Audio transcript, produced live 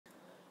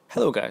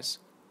Hello guys.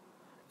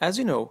 As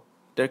you know,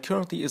 there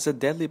currently is a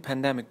deadly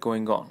pandemic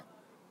going on,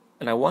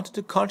 and I wanted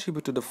to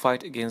contribute to the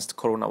fight against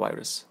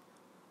coronavirus.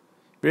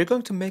 We are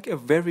going to make a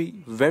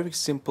very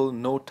simple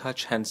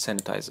no-touch hand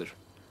sanitizer.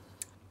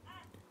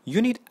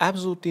 You need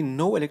absolutely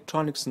no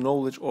electronics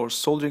knowledge or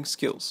soldering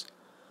skills.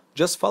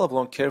 Just follow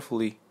along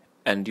carefully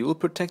and you will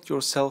protect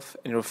yourself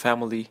and your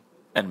family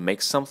and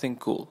make something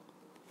cool.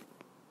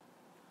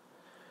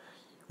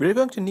 We are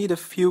going to need a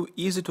few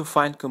easy to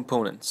find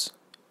components.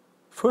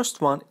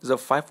 First one is a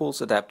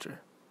 5V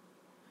adapter.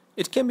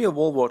 It can be a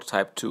wall wart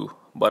type too,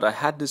 but I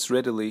had this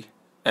readily,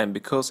 and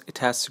because it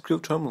has screw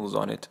terminals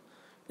on it,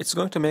 it's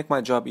going to make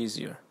my job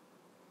easier.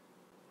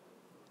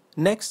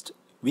 Next,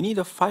 we need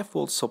a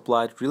 5V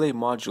supplied relay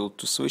module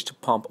to switch the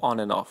pump on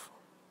and off.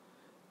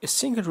 A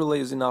single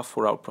relay is enough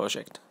for our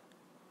project.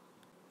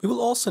 We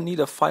will also need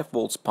a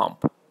 5V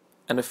pump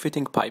and a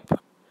fitting pipe.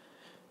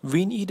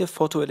 We need a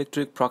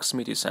photoelectric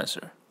proximity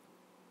sensor.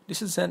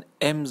 This is an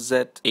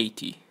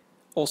MZ80,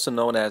 also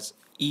known as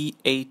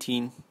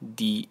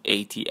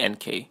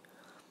E18D80NK.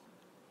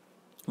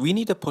 We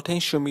need a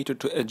potentiometer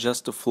to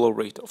adjust the flow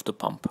rate of the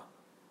pump.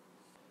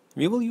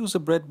 We will use a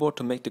breadboard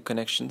to make the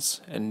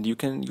connections, and you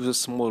can use a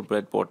smaller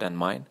breadboard than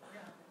mine.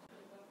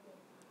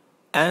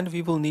 And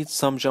we will need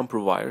some jumper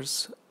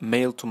wires,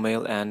 male to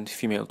male and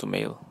female to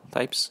male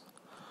types.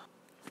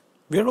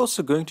 We are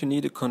also going to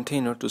need a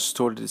container to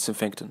store the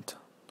disinfectant.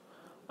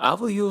 I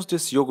will use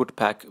this yogurt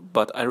pack,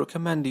 but I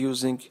recommend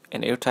using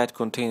an airtight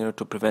container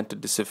to prevent the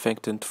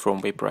disinfectant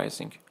from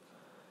vaporizing.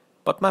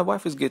 But my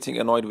wife is getting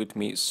annoyed with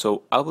me,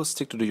 so I will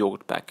stick to the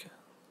yogurt pack.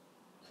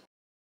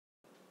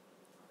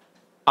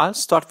 I'll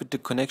start with the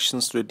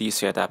connections to the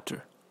DC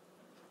adapter.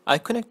 I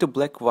connect the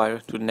black wire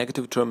to the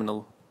negative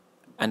terminal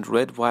and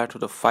red wire to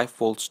the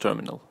 5V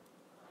terminal.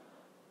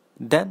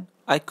 Then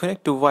I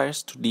connect the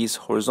wires to these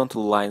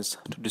horizontal lines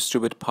to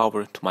distribute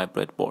power to my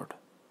breadboard.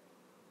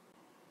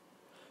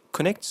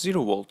 Connect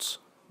 0V,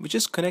 which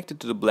is connected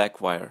to the black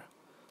wire,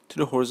 to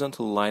the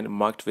horizontal line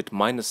marked with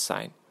minus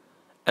sign,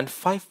 and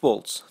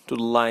 5V to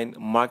the line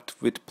marked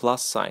with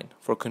plus sign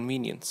for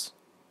convenience.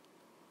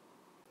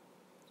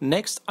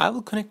 Next, I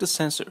will connect the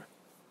sensor.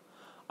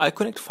 I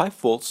connect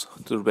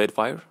 5V to the red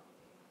wire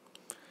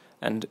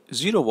and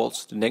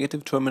 0V, the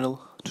negative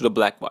terminal, to the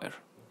black wire.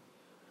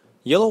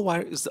 Yellow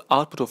wire is the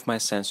output of my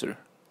sensor,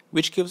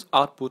 which gives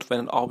output when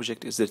an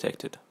object is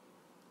detected.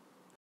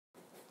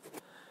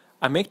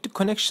 I make the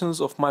connections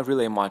of my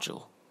relay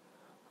module.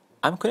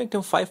 I'm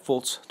connecting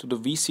 5V to the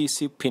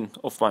VCC pin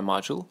of my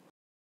module,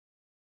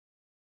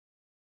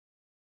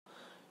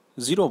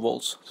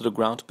 0V to the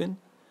ground pin,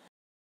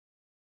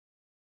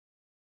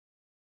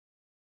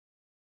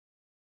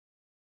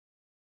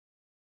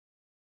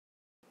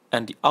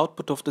 and the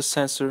output of the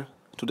sensor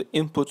to the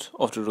input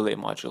of the relay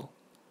module.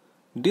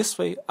 This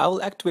way I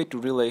will activate the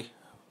relay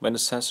when the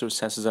sensor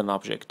senses an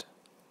object.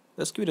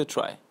 Let's give it a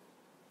try.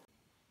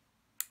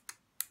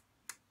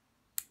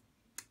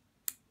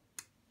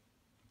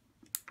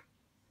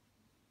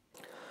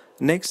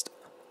 Next,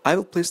 I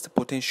will place the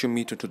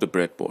potentiometer to the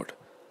breadboard.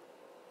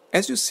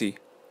 As you see,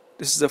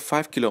 this is a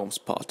 5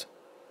 kΩ pot.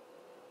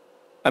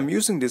 I'm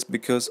using this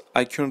because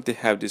I currently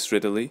have this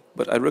readily,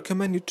 but I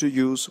recommend you to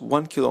use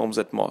 1 kΩ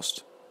at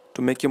most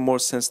to make a more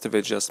sensitive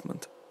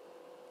adjustment.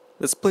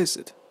 Let's place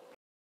it.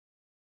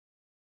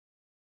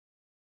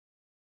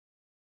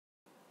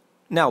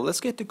 Now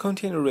let's get the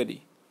container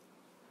ready.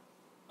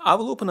 I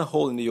will open a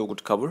hole in the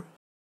yogurt cover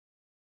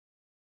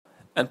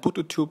and put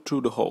the tube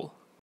through the hole.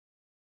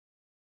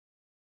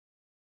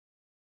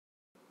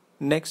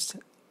 Next,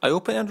 I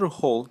open another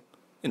hole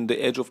in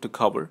the edge of the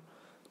cover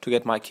to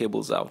get my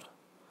cables out.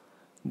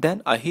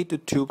 Then I heat the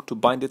tube to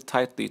bind it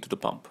tightly to the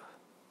pump.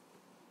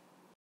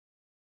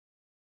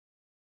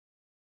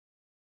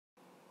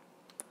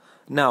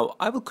 Now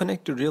I will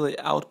connect the relay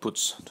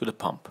outputs to the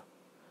pump.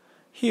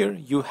 Here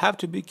you have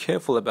to be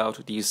careful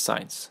about these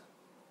signs.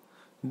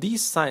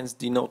 These signs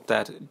denote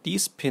that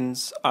these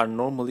pins are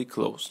normally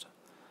closed.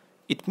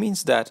 It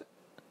means that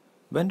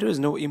when there is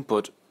no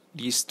input,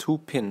 these two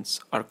pins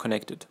are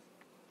connected,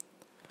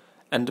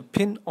 and the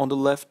pin on the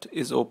left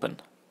is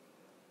open.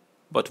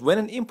 But when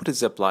an input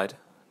is applied,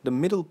 the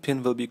middle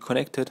pin will be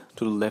connected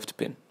to the left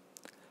pin.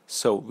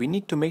 So we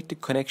need to make the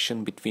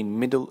connection between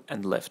middle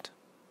and left.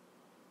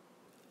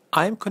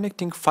 I am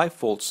connecting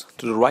 5V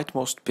to the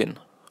rightmost pin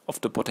of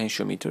the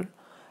potentiometer,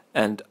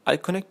 and I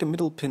connect the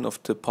middle pin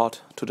of the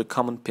pot to the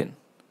common pin,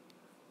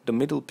 the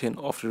middle pin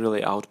of the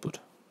relay output.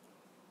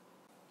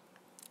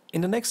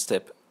 In the next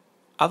step,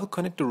 I will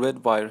connect the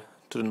red wire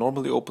to the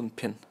normally open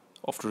pin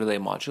of the relay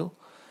module.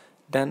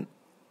 Then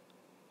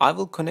I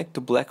will connect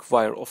the black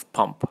wire of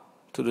pump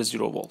to the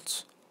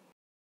 0V.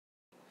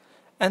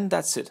 And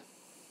that's it.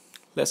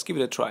 Let's give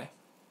it a try.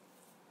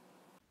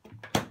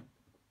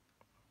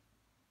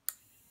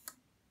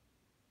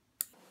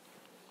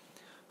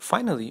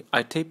 Finally,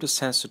 I tape the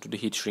sensor to the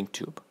heat shrink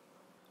tube.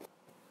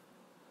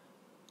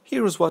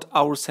 Here is what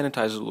our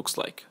sanitizer looks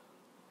like.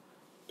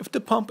 If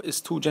the pump is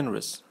too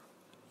generous,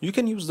 you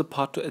can use the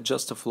pot to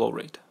adjust the flow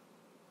rate.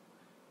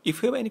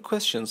 If you have any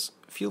questions,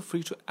 feel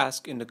free to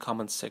ask in the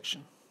comments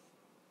section.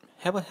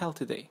 Have a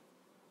healthy day.